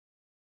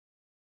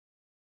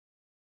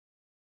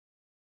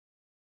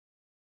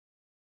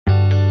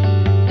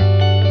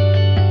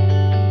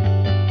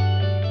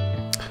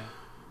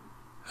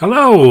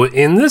Hello!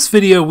 In this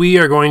video we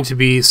are going to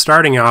be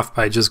starting off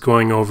by just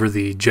going over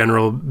the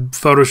general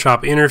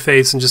Photoshop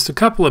interface and just a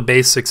couple of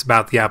basics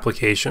about the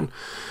application.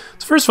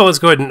 So first of all, let's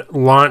go ahead and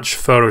launch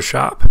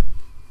Photoshop.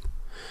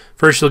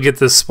 First you'll get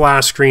this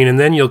splash screen and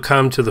then you'll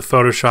come to the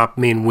Photoshop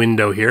main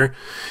window here.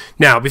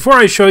 Now before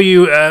I show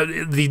you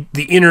the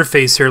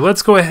interface here,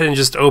 let's go ahead and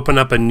just open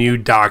up a new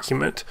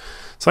document.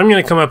 So I'm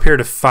going to come up here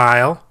to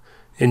File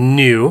and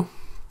New.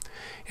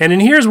 And in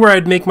here's where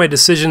I'd make my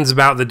decisions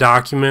about the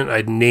document.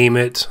 I'd name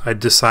it, I'd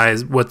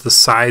decide what the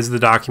size of the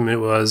document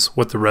was,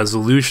 what the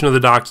resolution of the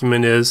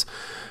document is,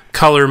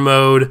 color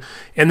mode,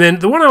 and then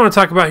the one I want to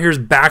talk about here is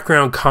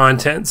background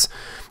contents.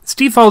 It's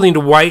defaulting to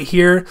white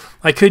here.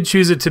 I could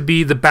choose it to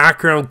be the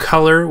background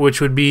color,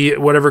 which would be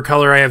whatever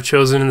color I have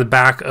chosen in the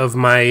back of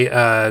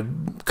my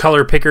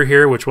color picker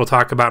here, which we'll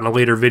talk about in a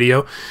later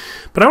video.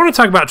 But I want to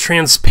talk about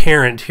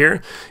transparent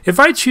here. If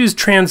I choose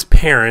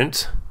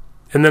transparent,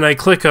 and then I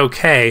click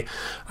OK,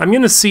 I'm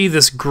going to see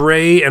this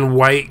gray and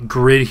white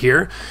grid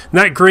here. And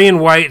that gray and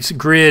white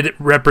grid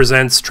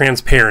represents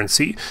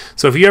transparency.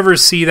 So if you ever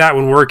see that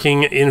when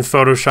working in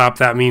Photoshop,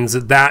 that means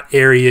that that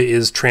area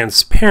is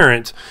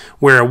transparent,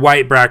 where a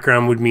white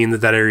background would mean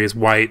that that area is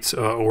white,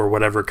 or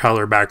whatever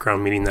color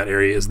background, meaning that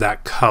area is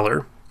that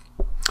color.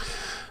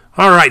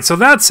 Alright, so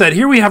that said,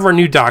 here we have our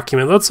new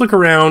document. Let's look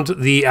around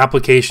the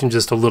application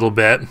just a little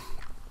bit.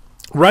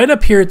 Right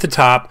up here at the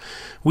top,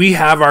 we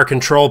have our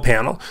control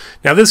panel.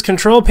 Now this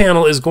control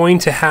panel is going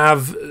to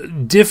have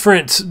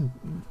different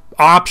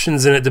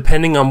options in it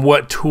depending on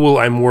what tool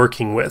I'm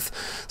working with.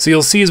 So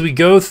you'll see as we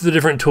go through the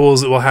different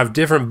tools that we'll have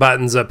different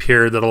buttons up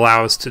here that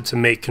allow us to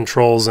make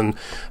controls and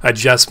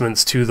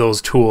adjustments to those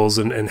tools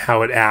and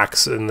how it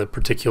acts in the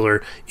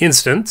particular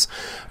instance.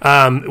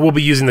 We'll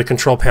be using the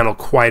control panel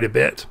quite a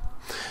bit.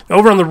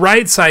 Over on the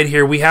right side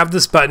here, we have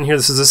this button here.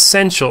 This is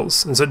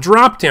Essentials. It's a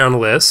drop-down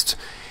list.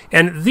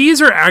 And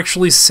these are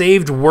actually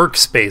saved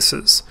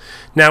workspaces.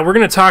 Now we're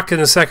going to talk in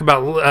a sec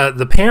about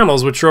the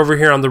panels, which are over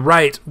here on the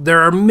right.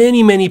 There are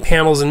many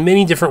panels and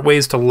many different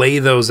ways to lay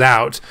those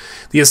out.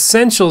 The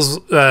Essentials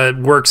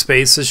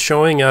workspace is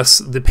showing us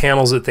the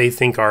panels that they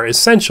think are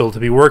essential to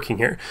be working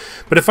here.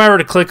 But if I were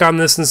to click on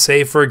this and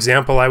say, for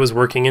example, I was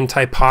working in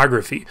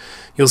typography,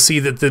 you'll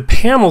see that the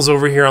panels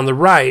over here on the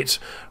right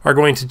are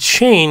going to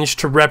change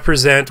to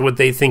represent what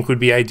they think would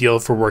be ideal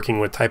for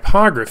working with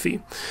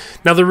typography.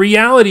 Now the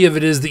reality of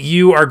it is that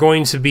you are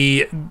going to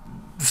be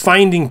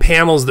finding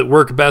panels that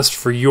work best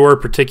for your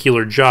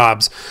particular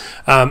jobs.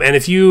 And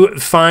if you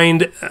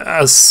find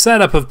a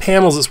setup of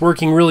panels that's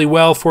working really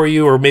well for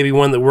you, or maybe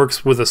one that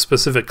works with a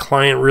specific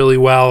client really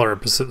well, or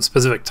a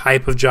specific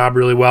type of job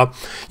really well,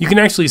 you can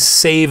actually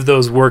save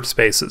those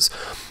workspaces.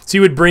 So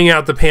you would bring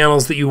out the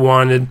panels that you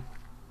wanted,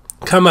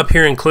 come up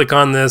here and click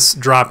on this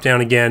drop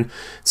down again,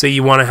 say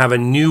you want to have a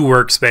new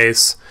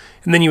workspace,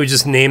 and then you would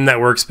just name that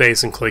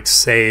workspace and click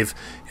Save,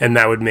 and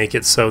that would make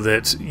it so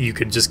that you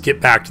could just get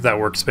back to that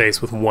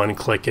workspace with one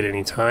click at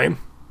any time.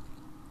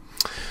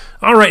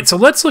 Alright, so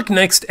let's look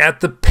next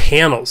at the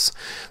panels.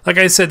 Like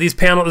I said, this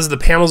is the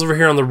panels over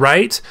here on the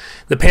right.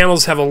 The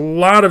panels have a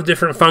lot of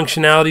different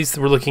functionalities.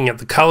 We're looking at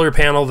the color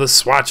panel, the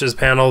swatches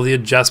panel, the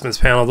adjustments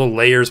panel, the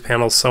layers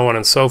panel, so on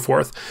and so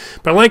forth.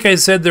 But like I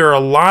said, there are a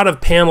lot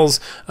of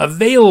panels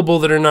available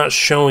that are not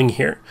showing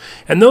here.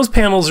 And those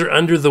panels are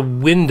under the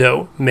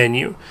Window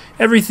menu.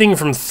 Everything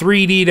from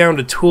 3D down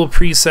to tool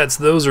presets,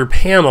 those are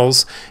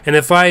panels. And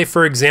if I,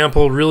 for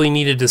example, really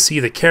needed to see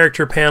the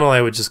character panel,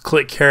 I would just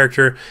click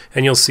character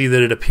and you'll see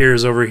that it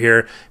appears over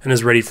here and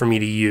is ready for me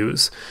to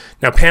use.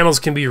 Now panels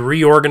can be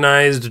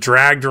reorganized,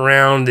 dragged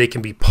around, they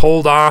can be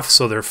pulled off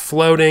so they're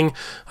floating.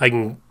 I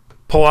can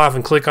pull off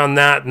and click on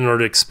that in order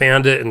to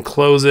expand it and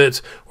close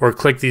it, or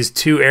click these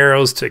two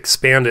arrows to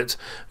expand it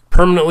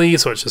permanently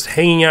so it's just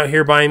hanging out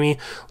here by me.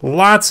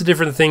 Lots of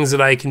different things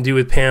that I can do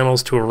with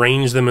panels to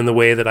arrange them in the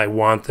way that I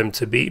want them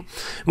to be.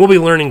 We'll be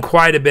learning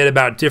quite a bit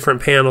about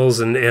different panels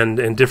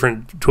and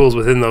different tools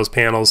within those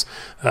panels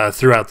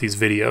throughout these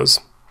videos.